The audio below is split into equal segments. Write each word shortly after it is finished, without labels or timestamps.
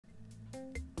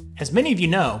As many of you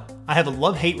know, I have a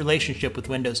love-hate relationship with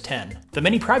Windows 10. The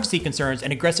many privacy concerns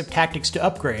and aggressive tactics to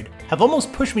upgrade have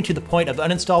almost pushed me to the point of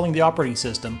uninstalling the operating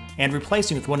system and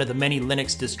replacing with one of the many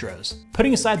Linux distros.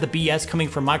 Putting aside the BS coming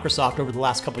from Microsoft over the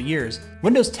last couple years,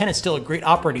 Windows 10 is still a great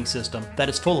operating system that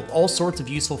is full of all sorts of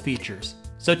useful features.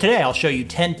 So today I'll show you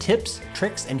 10 tips,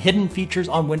 tricks, and hidden features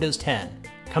on Windows 10.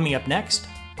 Coming up next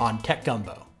on Tech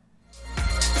Gumbo.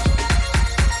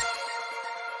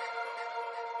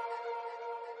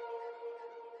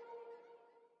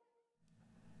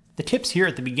 The tips here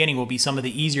at the beginning will be some of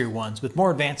the easier ones, with more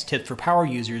advanced tips for power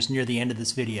users near the end of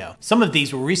this video. Some of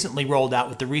these were recently rolled out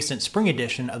with the recent spring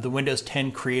edition of the Windows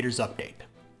 10 Creators Update.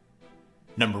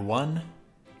 Number 1.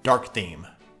 Dark Theme.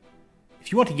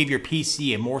 If you want to give your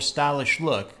PC a more stylish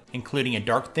look, including a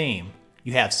dark theme,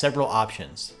 you have several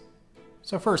options.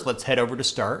 So first, let's head over to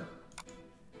Start,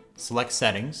 select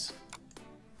Settings,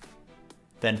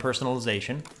 then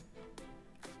Personalization.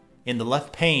 In the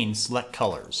left pane, select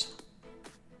Colors.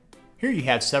 Here you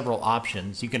have several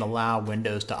options. You can allow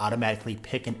Windows to automatically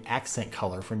pick an accent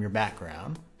color from your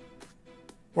background,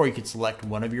 or you could select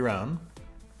one of your own.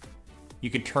 You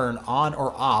can turn on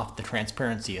or off the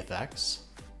transparency effects.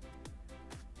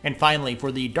 And finally,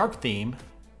 for the dark theme,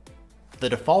 the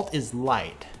default is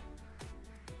light.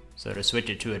 So to switch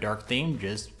it to a dark theme,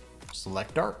 just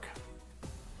select dark.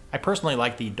 I personally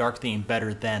like the dark theme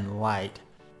better than light.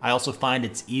 I also find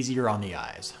it's easier on the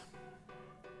eyes.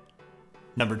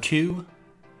 Number 2,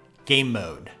 Game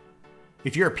Mode.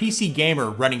 If you're a PC gamer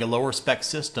running a lower spec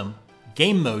system,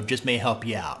 Game Mode just may help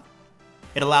you out.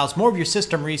 It allows more of your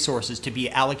system resources to be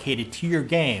allocated to your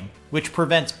game, which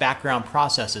prevents background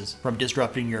processes from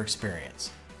disrupting your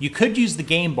experience. You could use the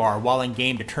game bar while in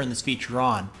game to turn this feature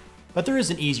on, but there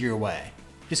is an easier way.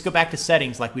 Just go back to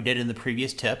Settings like we did in the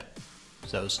previous tip.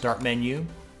 So Start menu,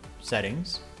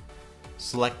 Settings,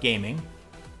 select Gaming.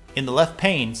 In the left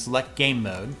pane, select Game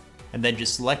Mode, and then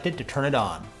just select it to turn it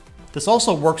on. This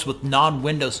also works with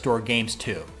non-Windows Store games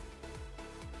too.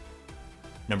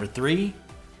 Number 3,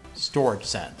 Storage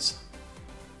Sense.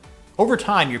 Over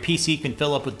time, your PC can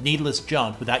fill up with needless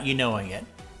junk without you knowing it.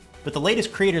 With the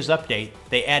latest Creators Update,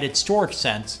 they added Storage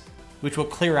Sense, which will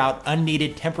clear out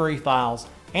unneeded temporary files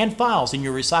and files in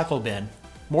your recycle bin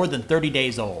more than 30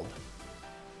 days old.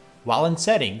 While in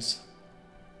Settings,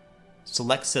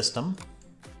 select System.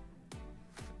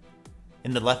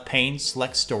 In the left pane,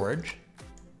 select Storage.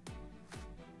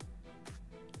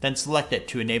 Then select it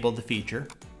to enable the feature.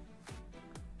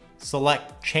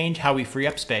 Select Change how we free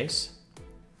up space.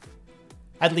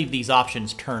 I'd leave these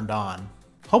options turned on.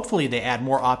 Hopefully they add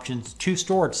more options to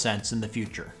Storage Sense in the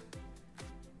future.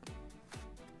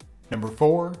 Number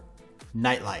 4,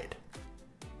 Nightlight.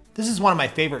 This is one of my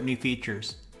favorite new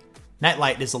features.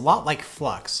 Nightlight is a lot like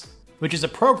Flux, which is a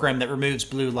program that removes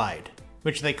blue light,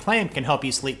 which they claim can help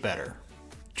you sleep better.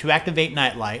 To activate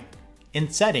Nightlight, in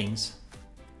Settings,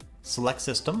 select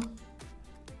System,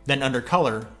 then under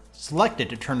Color, select it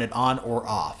to turn it on or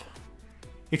off.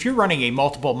 If you're running a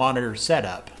multiple monitor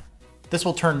setup, this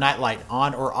will turn Nightlight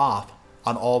on or off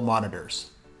on all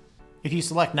monitors. If you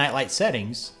select Nightlight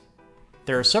Settings,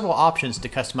 there are several options to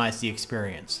customize the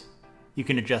experience. You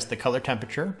can adjust the color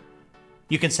temperature,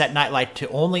 you can set Nightlight to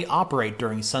only operate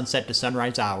during sunset to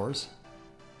sunrise hours,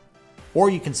 or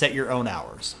you can set your own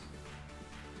hours.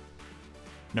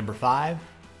 Number 5,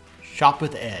 Shop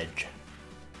with Edge.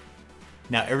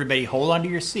 Now everybody hold on to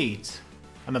your seats.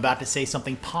 I'm about to say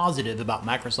something positive about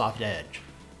Microsoft Edge.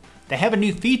 They have a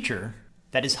new feature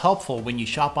that is helpful when you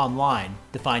shop online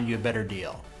to find you a better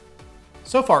deal.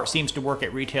 So far it seems to work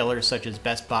at retailers such as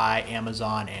Best Buy,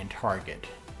 Amazon, and Target,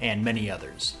 and many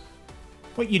others.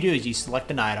 What you do is you select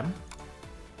an item.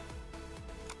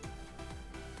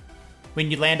 When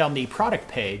you land on the product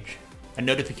page, a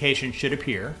notification should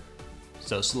appear.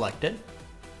 So select it,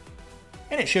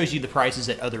 and it shows you the prices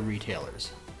at other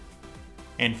retailers.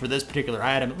 And for this particular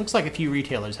item, it looks like a few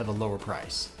retailers have a lower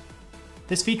price.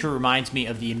 This feature reminds me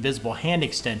of the invisible hand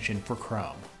extension for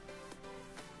Chrome.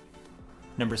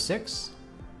 Number 6,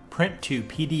 Print to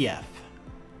PDF.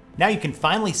 Now you can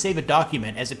finally save a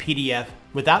document as a PDF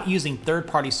without using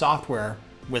third-party software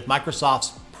with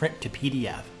Microsoft's Print to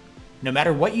PDF. No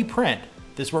matter what you print,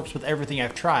 this works with everything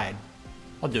I've tried.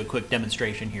 I'll do a quick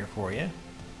demonstration here for you.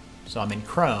 So I'm in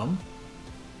Chrome,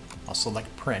 I'll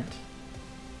select Print,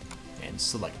 and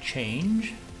select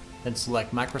Change, then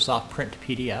select Microsoft Print to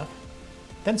PDF,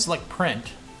 then select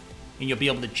Print, and you'll be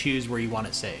able to choose where you want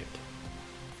it saved.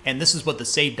 And this is what the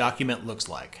saved document looks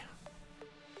like.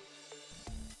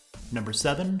 Number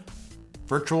 7,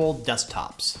 Virtual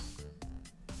Desktops.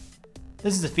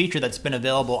 This is a feature that's been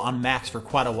available on Macs for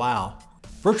quite a while.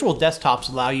 Virtual desktops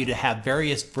allow you to have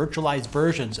various virtualized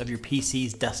versions of your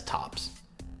PC's desktops.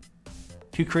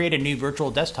 To create a new virtual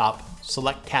desktop,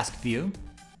 select Task View,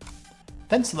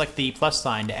 then select the plus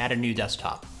sign to add a new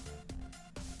desktop.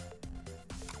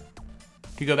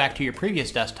 To go back to your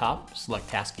previous desktop, select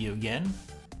Task View again,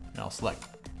 and I'll select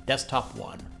Desktop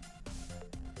 1.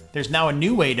 There's now a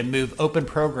new way to move open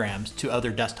programs to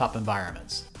other desktop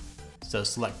environments. So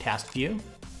select Task View,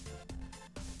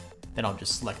 then I'll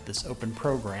just select this open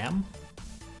program,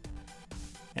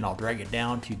 and I'll drag it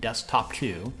down to Desktop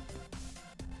 2.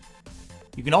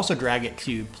 You can also drag it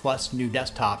to plus New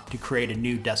Desktop to create a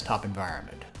new desktop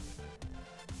environment.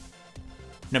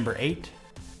 Number 8,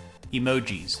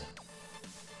 EMOJI'S.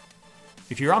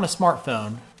 If you're on a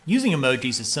smartphone, using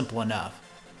emojis is simple enough.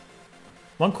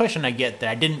 One question I get that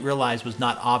I didn't realize was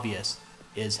not obvious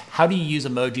is how do you use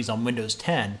emojis on Windows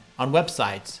 10 on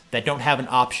websites that don't have an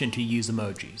option to use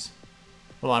emojis?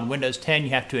 Well, on Windows 10 you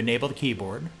have to enable the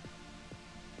keyboard.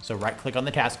 So right-click on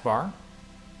the taskbar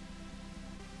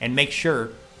and make sure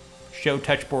Show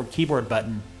Touchboard Keyboard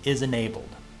button is enabled.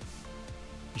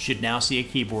 You should now see a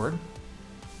keyboard.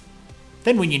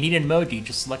 Then when you need an emoji,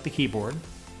 just select the keyboard,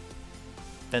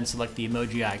 then select the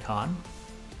emoji icon,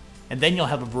 and then you'll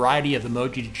have a variety of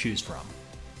emoji to choose from.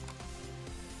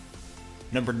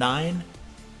 Number 9,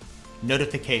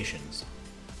 notifications.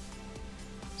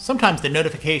 Sometimes the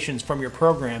notifications from your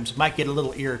programs might get a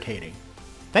little irritating.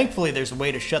 Thankfully, there's a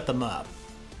way to shut them up.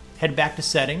 Head back to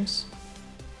Settings,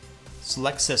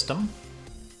 select System.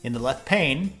 In the left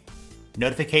pane,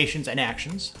 Notifications and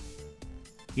Actions.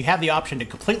 You have the option to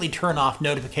completely turn off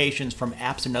notifications from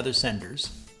apps and other senders.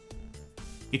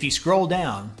 If you scroll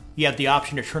down, you have the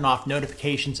option to turn off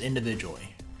notifications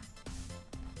individually.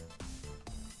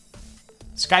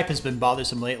 Skype has been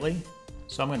bothersome lately,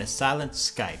 so I'm going to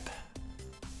silence Skype.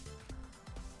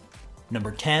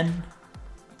 Number 10,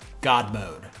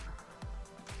 GodMode.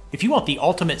 If you want the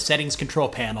ultimate settings control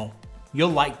panel, you'll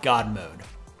like GodMode.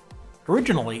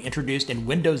 Originally introduced in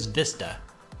Windows Vista,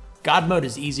 GodMode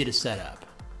is easy to set up.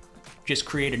 Just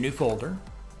create a new folder,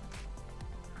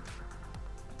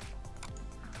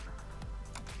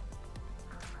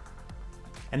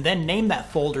 and then name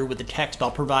that folder with the text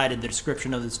I'll provide in the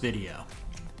description of this video.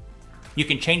 You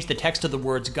can change the text of the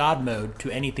words GodMode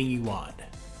to anything you want.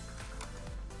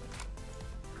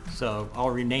 So I'll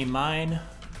rename mine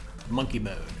Monkey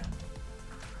Mode.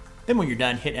 Then when you're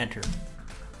done, hit Enter.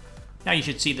 Now you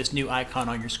should see this new icon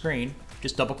on your screen.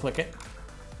 Just double click it.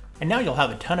 And now you'll have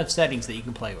a ton of settings that you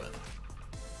can play with.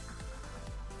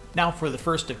 Now for the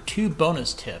first of 2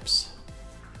 bonus tips.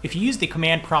 If you use the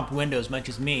command prompt window as much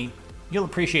as me, you'll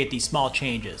appreciate these small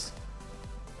changes.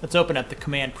 Let's open up the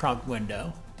command prompt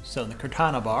window. So in the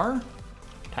Cortana bar,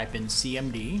 type in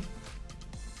CMD,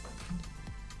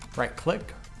 right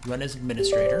click, run as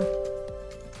administrator.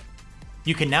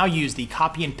 You can now use the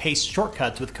copy and paste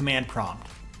shortcuts with command prompt.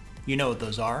 You know what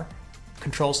those are.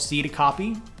 Control-C to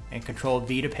copy and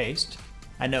Control-V to paste.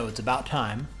 I know it's about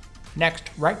time. Next,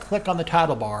 right-click on the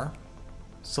title bar,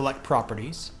 select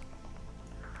Properties,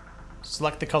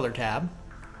 select the Color tab,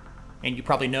 and you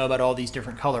probably know about all these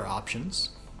different color options.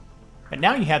 But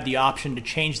now you have the option to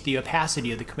change the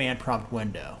opacity of the command prompt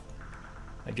window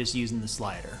by just using the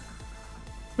slider,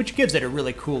 which gives it a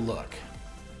really cool look.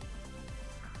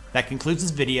 That concludes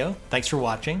this video. Thanks for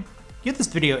watching. Give this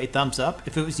video a thumbs up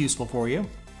if it was useful for you.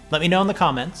 Let me know in the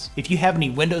comments if you have any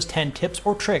Windows 10 tips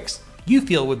or tricks you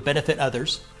feel would benefit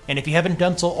others. And if you haven't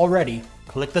done so already,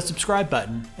 click the subscribe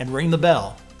button and ring the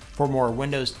bell. For more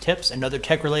Windows tips and other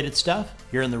tech-related stuff,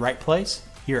 you're in the right place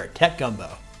here at Tech Gumbo.